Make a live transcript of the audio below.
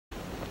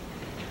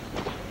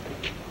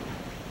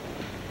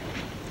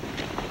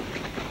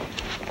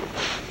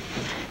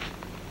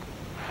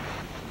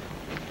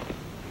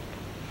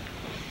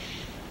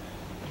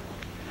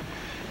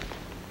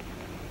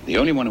The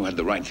only one who had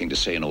the right thing to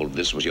say in all of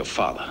this was your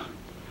father.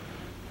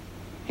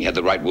 He had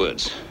the right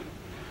words.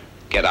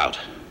 Get out.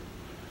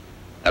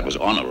 That was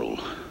honor rule.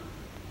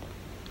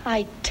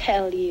 I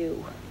tell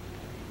you,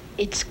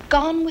 it's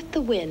gone with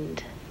the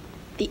wind.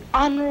 The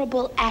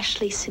Honorable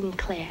Ashley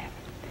Sinclair.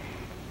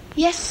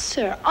 Yes,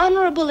 sir,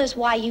 honorable is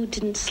why you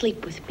didn't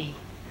sleep with me.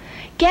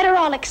 Get her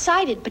all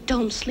excited, but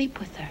don't sleep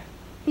with her.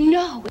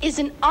 No,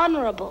 isn't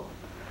honorable.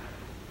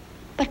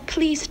 But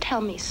please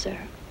tell me, sir,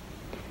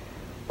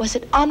 was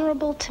it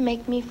honorable to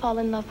make me fall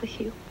in love with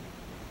you?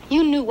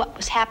 You knew what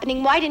was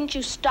happening. Why didn't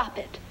you stop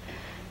it?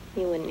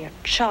 You and your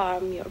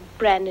charm, your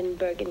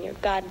Brandenburg, and your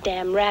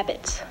goddamn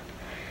rabbits.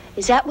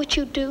 Is that what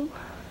you do?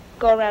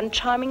 Go around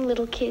charming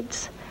little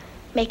kids,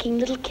 making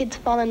little kids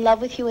fall in love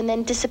with you and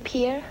then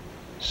disappear?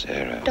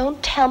 Sarah.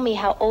 Don't tell me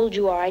how old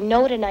you are. I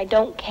know it and I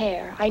don't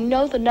care. I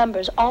know the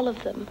numbers, all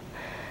of them.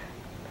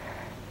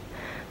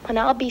 When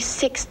I'll be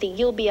 60,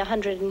 you'll be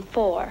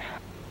 104.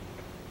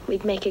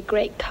 We'd make a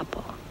great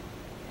couple.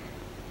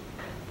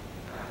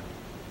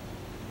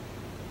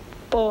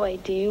 Boy,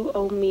 do you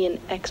owe me an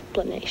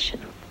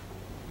explanation.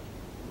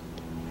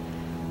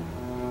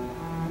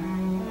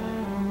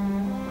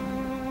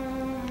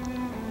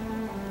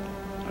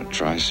 I'll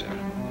try, Sarah.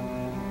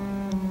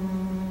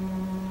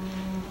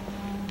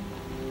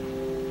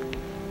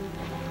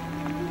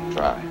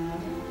 Try.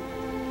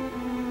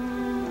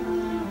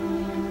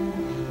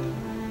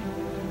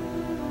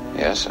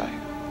 Yes, I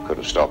could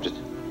have stopped it.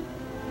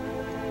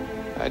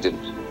 I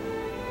didn't.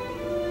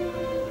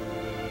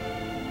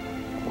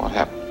 What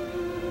happened?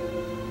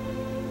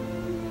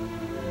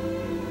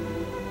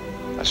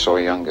 I saw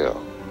a young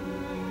girl.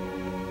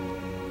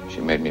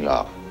 She made me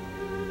laugh.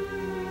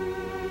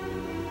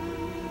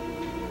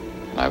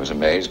 And I was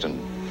amazed and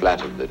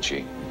flattered that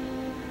she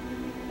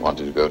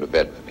wanted to go to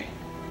bed with me.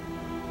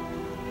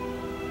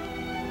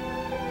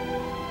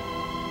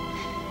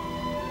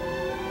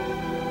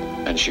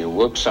 And she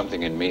awoke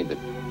something in me that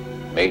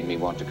made me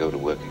want to go to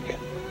work again.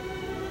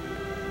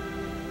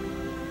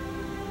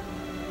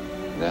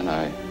 Then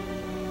I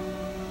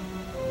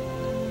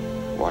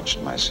watched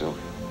myself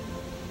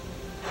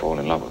fall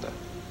in love with her.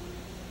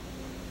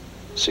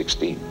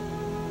 16.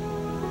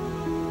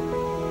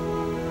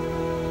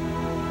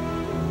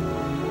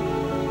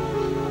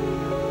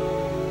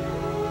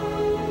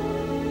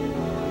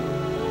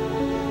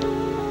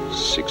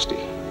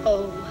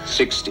 Oh.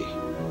 60.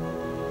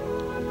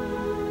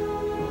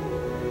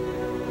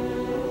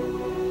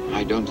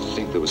 I don't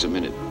think there was a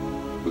minute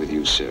with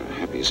you, Sarah,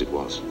 happy as it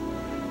was.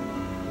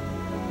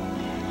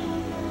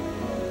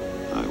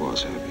 I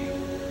was happy.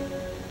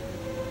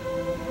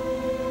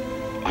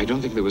 I don't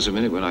think there was a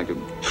minute when I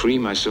could free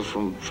myself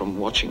from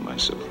watching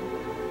myself.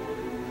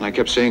 And I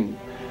kept saying,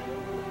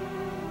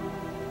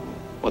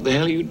 what the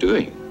hell are you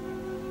doing?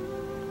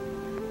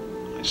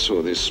 I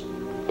saw this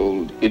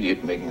old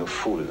idiot making a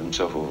fool of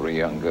himself over a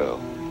young girl.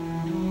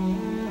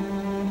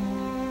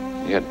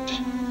 Yet,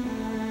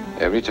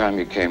 every time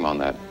you came on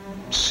that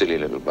silly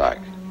little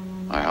bike,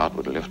 my heart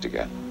would lift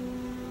again.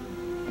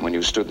 And when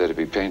you stood there to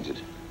be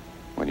painted,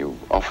 when you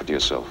offered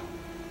yourself,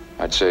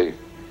 I'd say,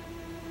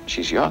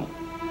 she's young,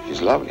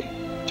 she's lovely.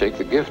 Take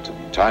the gift,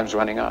 time's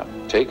running out,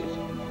 take it.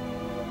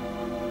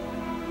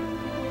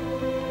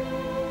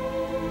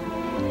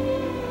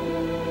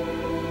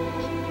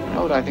 You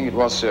know what I think it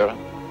was, Sarah?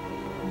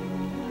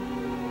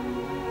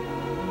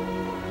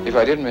 If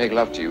I didn't make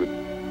love to you,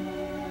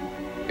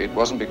 it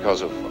wasn't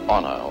because of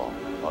honor or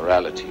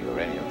morality or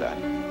any of that.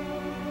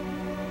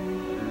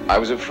 I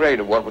was afraid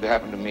of what would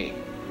happen to me.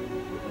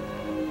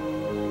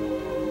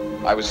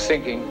 I was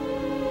thinking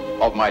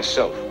of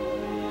myself.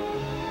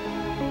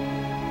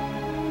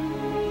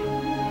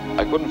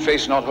 I couldn't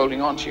face not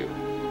holding on to you.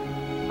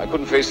 I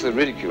couldn't face the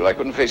ridicule. I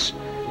couldn't face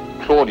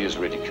Claudia's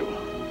ridicule.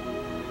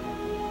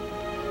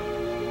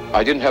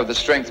 I didn't have the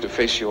strength to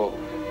face your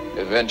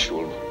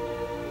eventual,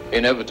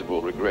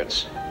 inevitable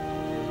regrets.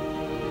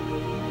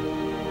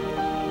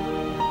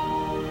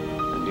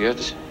 And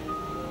yet,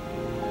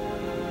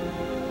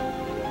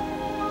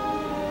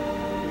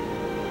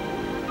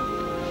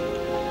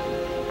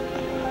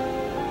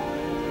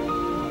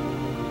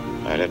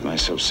 I let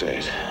myself say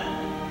it.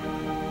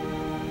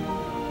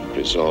 It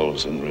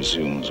resolves and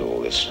resumes all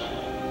this.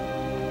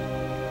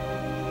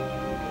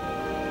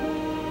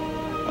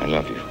 I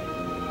love you.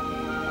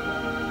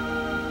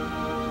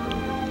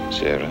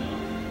 Sarah,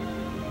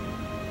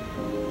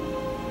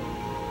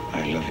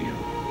 I love you.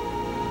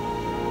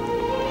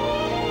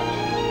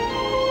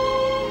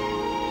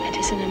 That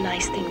isn't a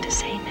nice thing to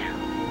say now.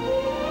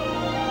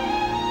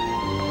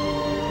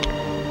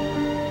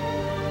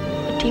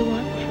 What do you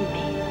want from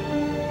me?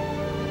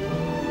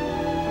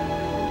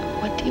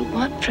 What do you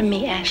want from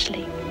me,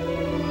 Ashley?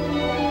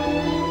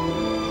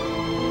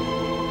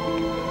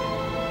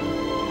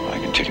 I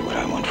can tell you what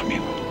I want from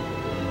you.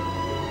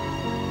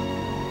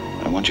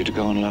 I want you to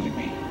go on loving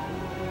me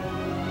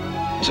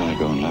as I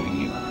go on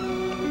loving you.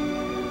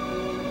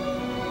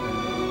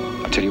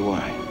 I'll tell you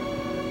why.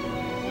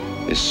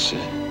 This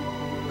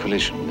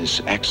collision,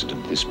 this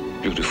accident, this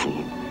beautiful,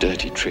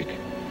 dirty trick.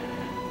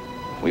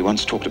 We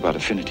once talked about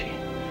affinity.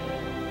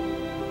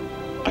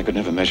 I could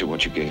never measure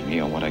what you gave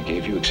me or what I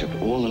gave you, except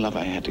all the love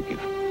I had to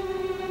give.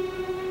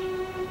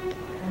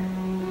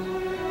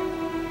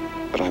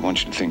 But I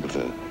want you to think of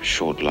the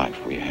short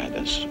life we had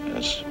as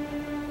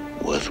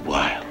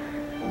worthwhile.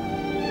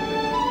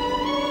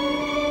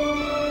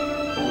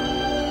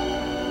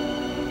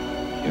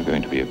 You're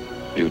going to be a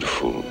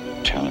beautiful,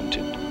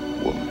 talented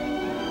woman.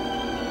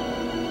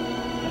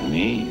 And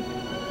me,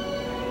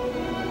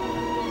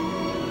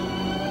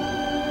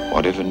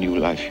 whatever new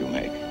life you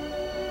make,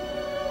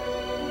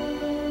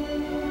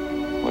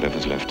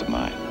 whatever's left of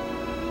mine,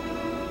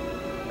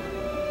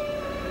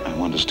 I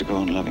want us to go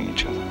on loving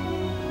each other.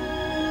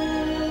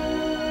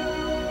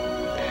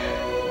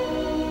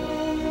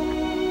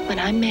 When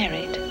I'm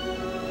married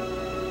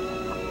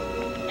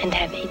and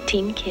have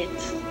 18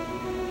 kids,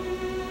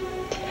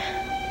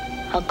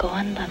 I'll go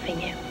on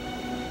loving you.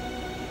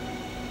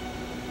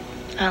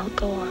 I'll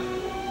go on.